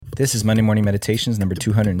This is Monday Morning Meditations number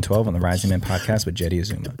 212 on the Rising Man podcast with Jeddy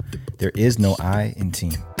Azuma. There is no I in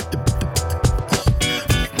team.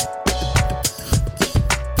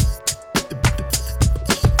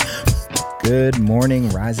 Good morning,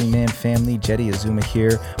 Rising Man family. Jeddy Azuma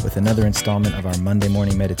here with another installment of our Monday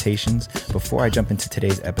Morning Meditations. Before I jump into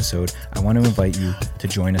today's episode, I want to invite you to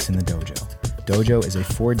join us in the dojo. Dojo is a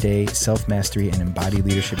 4-day self-mastery and embodied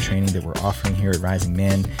leadership training that we're offering here at Rising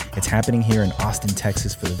Man. It's happening here in Austin,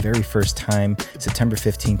 Texas for the very first time, September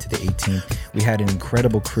 15th to the 18th. We had an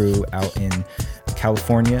incredible crew out in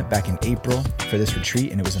California back in April for this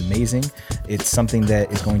retreat, and it was amazing. It's something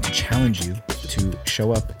that is going to challenge you to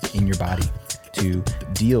show up in your body, to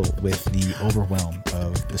deal with the overwhelm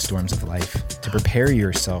of the storms of life, to prepare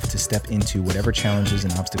yourself to step into whatever challenges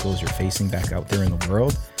and obstacles you're facing back out there in the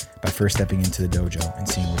world by first stepping into the dojo and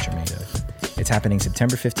seeing what you're made of. It's happening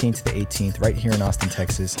September 15th to the 18th right here in Austin,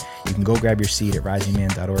 Texas. You can go grab your seat at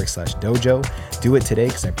risingman.org/dojo. Do it today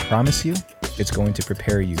because I promise you it's going to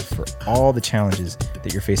prepare you for all the challenges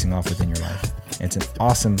that you're facing off within your life. And it's an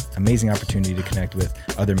awesome, amazing opportunity to connect with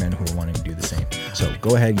other men who are wanting to do the same. So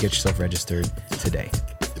go ahead and get yourself registered today.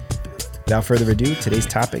 Without further ado, today's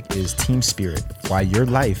topic is team spirit, why your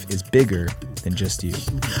life is bigger than just you.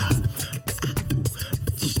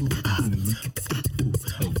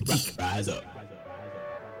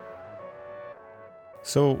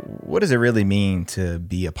 So what does it really mean to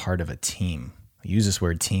be a part of a team? I use this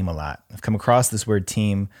word team a lot. I've come across this word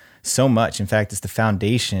team so much. In fact, it's the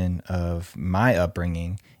foundation of my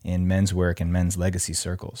upbringing in men's work and men's legacy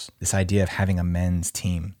circles. This idea of having a men's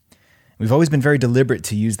team. We've always been very deliberate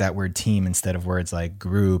to use that word team instead of words like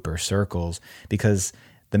group or circles, because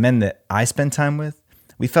the men that I spend time with,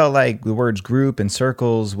 we felt like the words group and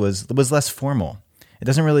circles was less formal. It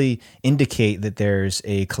doesn't really indicate that there's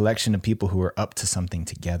a collection of people who are up to something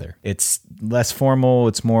together. It's less formal,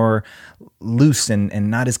 it's more loose and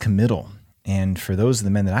not as committal. And for those of the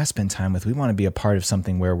men that I spend time with, we want to be a part of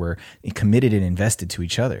something where we're committed and invested to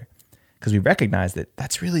each other, because we recognize that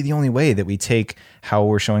that's really the only way that we take how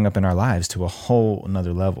we're showing up in our lives to a whole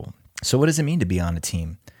another level. So what does it mean to be on a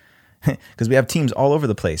team? Because we have teams all over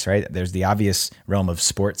the place, right? There's the obvious realm of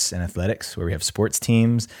sports and athletics where we have sports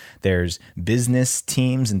teams. There's business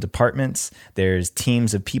teams and departments. There's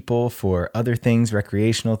teams of people for other things,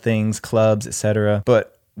 recreational things, clubs, etc.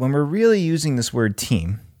 But when we're really using this word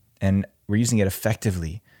team and we're using it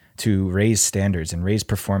effectively to raise standards and raise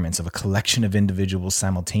performance of a collection of individuals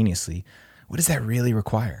simultaneously, what does that really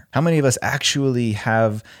require? How many of us actually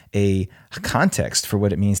have a context for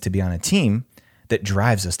what it means to be on a team that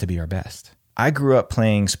drives us to be our best? I grew up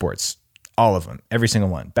playing sports, all of them, every single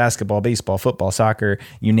one, basketball, baseball, football, soccer,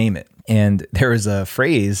 you name it. And there is a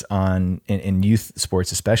phrase in youth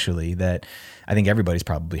sports especially that I think everybody's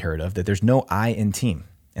probably heard of, that there's no I in team.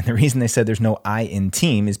 And the reason they said there's no I in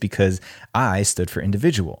team is because I stood for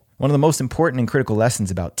individual. One of the most important and critical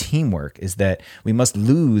lessons about teamwork is that we must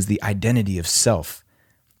lose the identity of self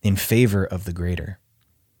in favor of the greater.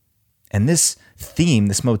 And this theme,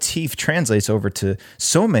 this motif, translates over to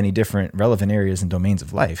so many different relevant areas and domains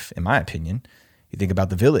of life, in my opinion. You think about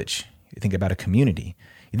the village, you think about a community,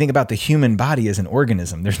 you think about the human body as an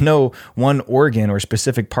organism. There's no one organ or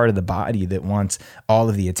specific part of the body that wants all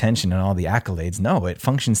of the attention and all the accolades. No, it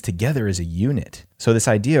functions together as a unit. So this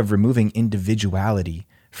idea of removing individuality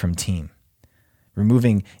from team,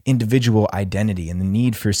 removing individual identity and the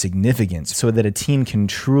need for significance so that a team can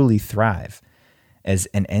truly thrive as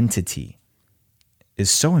an entity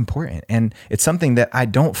is so important. And it's something that I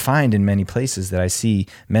don't find in many places that I see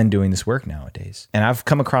men doing this work nowadays. And I've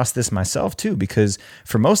come across this myself too, because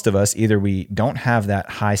for most of us, either we don't have that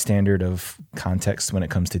high standard of context when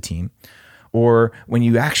it comes to team, or when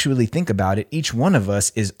you actually think about it, each one of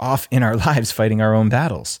us is off in our lives fighting our own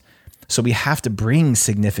battles. So we have to bring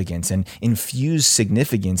significance and infuse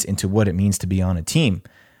significance into what it means to be on a team.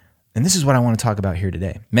 And this is what I want to talk about here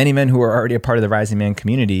today. Many men who are already a part of the Rising Man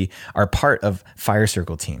community are part of fire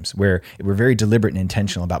circle teams, where we're very deliberate and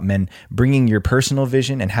intentional about men bringing your personal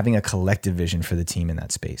vision and having a collective vision for the team in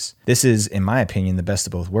that space. This is, in my opinion, the best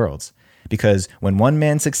of both worlds, because when one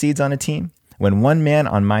man succeeds on a team, when one man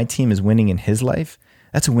on my team is winning in his life,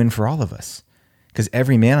 that's a win for all of us. Because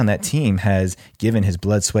every man on that team has given his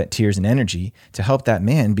blood, sweat, tears, and energy to help that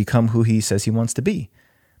man become who he says he wants to be.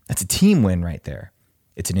 That's a team win right there.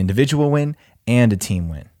 It's an individual win and a team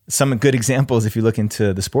win. Some good examples, if you look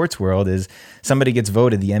into the sports world, is somebody gets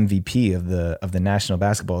voted the MVP of the National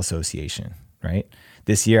Basketball Association, right?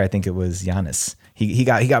 This year, I think it was Giannis. He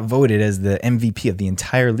got voted as the MVP of the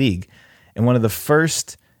entire league. And one of the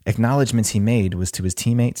first acknowledgments he made was to his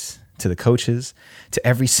teammates, to the coaches, to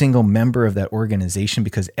every single member of that organization,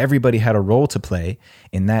 because everybody had a role to play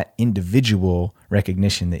in that individual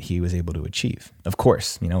recognition that he was able to achieve. Of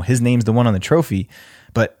course, his name's the one on the trophy,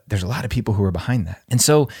 but there's a lot of people who are behind that. And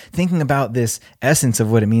so thinking about this essence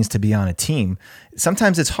of what it means to be on a team,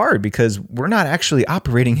 sometimes it's hard because we're not actually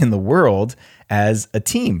operating in the world as a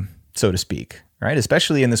team, so to speak, right?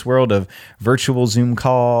 Especially in this world of virtual Zoom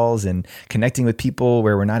calls and connecting with people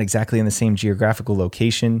where we're not exactly in the same geographical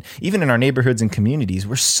location. Even in our neighborhoods and communities,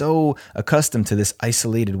 we're so accustomed to this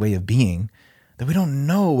isolated way of being that we don't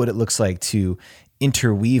know what it looks like to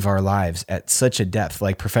interweave our lives at such a depth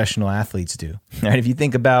like professional athletes do. Right? If you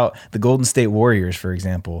think about the Golden State Warriors, for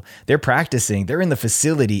example, they're in the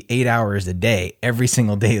facility 8 hours a day, every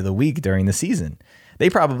single day of the week during the season.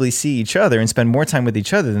 They probably see each other and spend more time with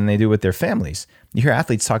each other than they do with their families. You hear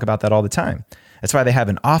athletes talk about that all the time. That's why they have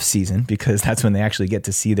an off season, because that's when they actually get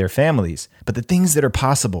to see their families. But the things that are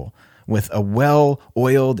possible with a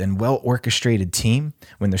well-oiled and well-orchestrated team,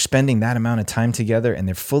 when they're spending that amount of time together and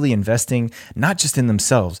they're fully investing not just in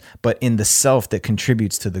themselves, but in the self that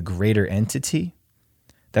contributes to the greater entity,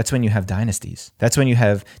 that's when you have dynasties. That's when you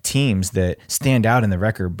have teams that stand out in the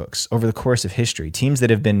record books over the course of history, teams that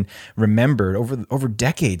have been remembered over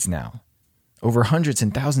decades now, over hundreds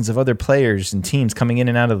and thousands of other players and teams coming in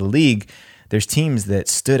and out of the league. There's teams that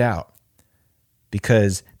stood out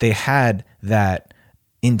because they had that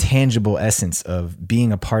intangible essence of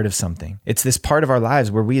being a part of something. It's this part of our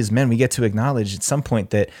lives where we as men, we get to acknowledge at some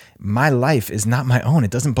point that my life is not my own.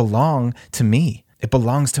 It doesn't belong to me. It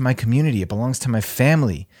belongs to my community. It belongs to my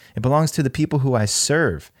family. It belongs to the people who I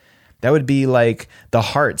serve. That would be like the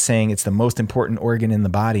heart saying it's the most important organ in the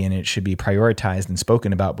body and it should be prioritized and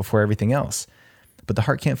spoken about before everything else. But the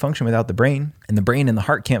heart can't function without the brain, and the brain and the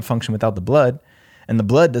heart can't function without the blood. And the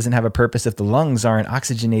blood doesn't have a purpose if the lungs aren't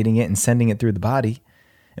oxygenating it and sending it through the body.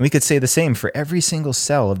 And we could say the same for every single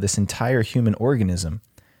cell of this entire human organism,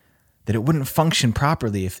 that it wouldn't function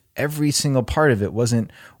properly if every single part of it wasn't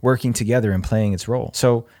working together and playing its role.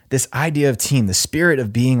 So this idea of team, the spirit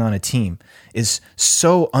of being on a team, is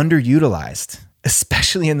so underutilized,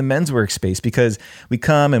 especially in the men's workspace, because we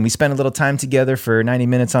come and we spend a little time together for 90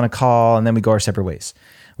 minutes on a call and then we go our separate ways.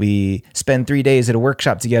 We spend 3 days at a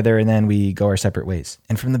workshop together and then we go our separate ways.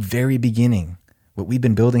 And from the very beginning, what we've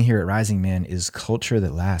been building here at Rising Man is culture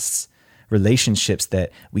that lasts, relationships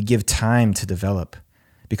that we give time to develop.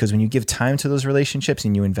 Because when you give time to those relationships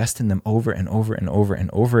and you invest in them over and over and over and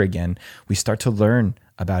over again, we start to learn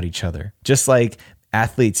about each other. Just like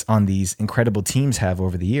athletes on these incredible teams have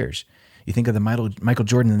over the years. You think of the Michael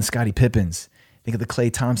Jordan and the Scottie Pippens. Think of the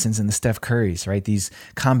Klay Thompsons and the Steph Currys, right? These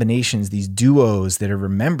combinations, these duos that are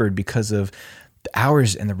remembered because of the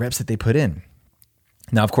hours and the reps that they put in.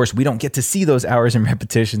 Now, of course, we don't get to see those hours and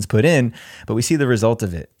repetitions put in, but we see the result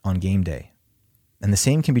of it on game day. And the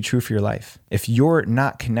same can be true for your life. If you're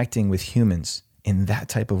not connecting with humans in that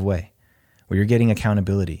type of way, where you're getting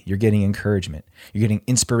accountability, you're getting encouragement, you're getting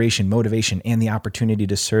inspiration, motivation, and the opportunity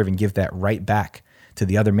to serve and give that right back to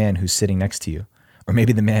the other man who's sitting next to you, or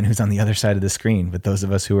maybe the man who's on the other side of the screen with those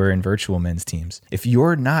of us who are in virtual men's teams. If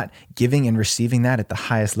you're not giving and receiving that at the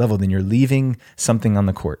highest level, then you're leaving something on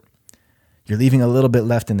the court. You're leaving a little bit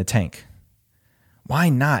left in the tank. Why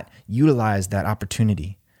not utilize that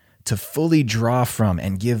opportunity to fully draw from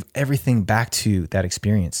and give everything back to that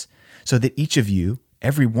experience so that each of you,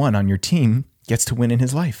 everyone on your team, gets to win in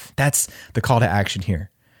his life? That's the call to action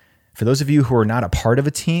here. For those of you who are not a part of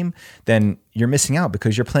a team, then you're missing out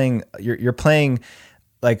because you're playing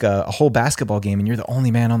like a whole basketball game and you're the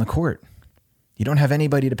only man on the court. You don't have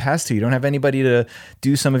anybody to pass to. You don't have anybody to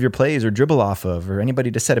do some of your plays or dribble off of, or anybody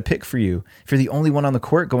to set a pick for you. If you're the only one on the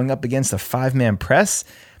court going up against a 5-man press,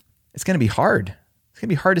 it's going to be hard. It's going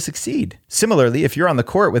to be hard to succeed. Similarly, if you're on the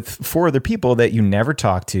court with 4 other people that you never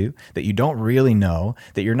talk to, that you don't really know,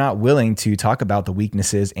 that you're not willing to talk about the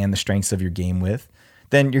weaknesses and the strengths of your game with,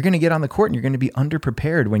 then you're going to get on the court and you're going to be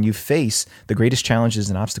underprepared when you face the greatest challenges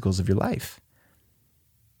and obstacles of your life.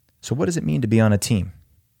 So what does it mean to be on a team?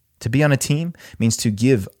 To be on a team means to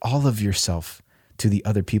give all of yourself to the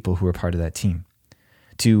other people who are part of that team.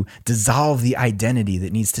 To dissolve the identity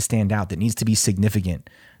that needs to stand out, that needs to be significant,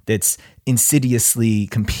 that's insidiously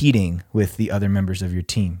competing with the other members of your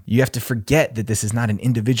team. You have to forget that this is not an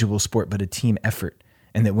individual sport, but a team effort.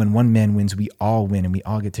 And that when one man wins, we all win and we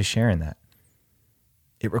all get to share in that.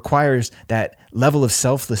 It requires that level of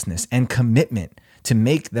selflessness and commitment to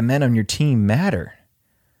make the men on your team matter,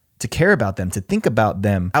 to care about them, to think about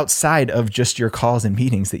them outside of just your calls and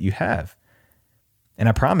meetings that you have. And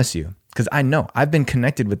I promise you, because I know I've been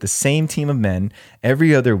connected with the same team of men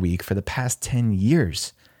every other week for the past 10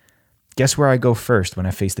 years. Guess where I go first when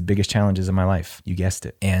I face the biggest challenges of my life? You guessed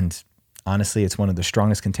it. And honestly, it's one of the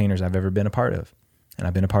strongest containers I've ever been a part of. And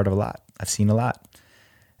I've been a part of a lot. I've seen a lot.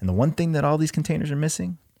 And the one thing that all these containers are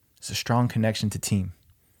missing is a strong connection to team,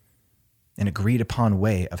 an agreed upon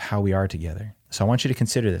way of how we are together. So I want you to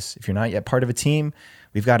consider this. If you're not yet part of a team,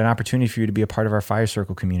 we've got an opportunity for you to be a part of our Fire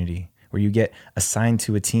Circle community, where you get assigned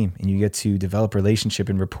to a team and you get to develop relationship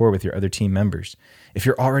and rapport with your other team members. If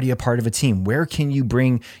you're already a part of a team, where can you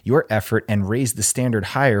bring your effort and raise the standard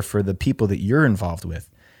higher for the people that you're involved with?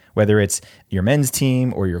 Whether it's your men's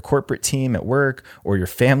team or your corporate team at work or your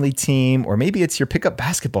family team, or maybe it's your pickup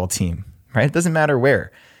basketball team, right? It doesn't matter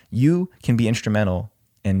where. You can be instrumental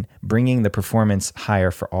in bringing the performance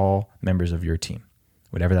higher for all members of your team,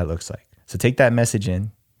 whatever that looks like. So take that message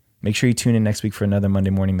in. Make sure you tune in next week for another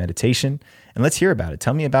Monday morning meditation, and let's hear about it.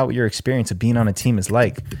 Tell me about what your experience of being on a team is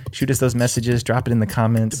like. Shoot us those messages, drop it in the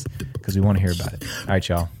comments, because we want to hear about it. All right,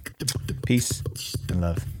 y'all. Peace and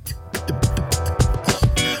love.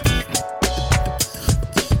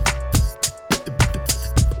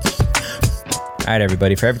 All right,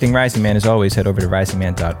 everybody. For everything Rising Man, as always, head over to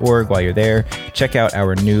risingman.org. While you're there, check out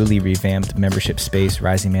our newly revamped membership space,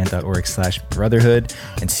 risingman.org/brotherhood,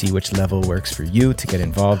 and see which level works for you to get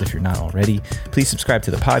involved if you're not already. Please subscribe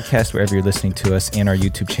to the podcast wherever you're listening to us, and our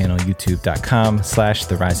YouTube channel,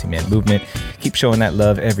 youtube.com/The Rising Man Movement. Keep showing that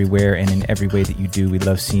love everywhere and in every way that you do. We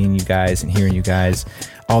love seeing you guys and hearing you guys.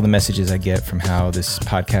 All the messages I get from how this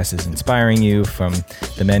podcast is inspiring you, from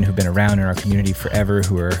the men who've been around in our community forever,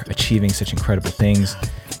 who are achieving such incredible things.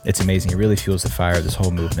 It's amazing. It really fuels the fire of this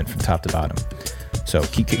whole movement from top to bottom. So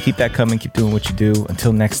keep that coming. Keep doing what you do.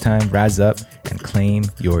 Until next time, rise up and claim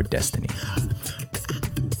your destiny.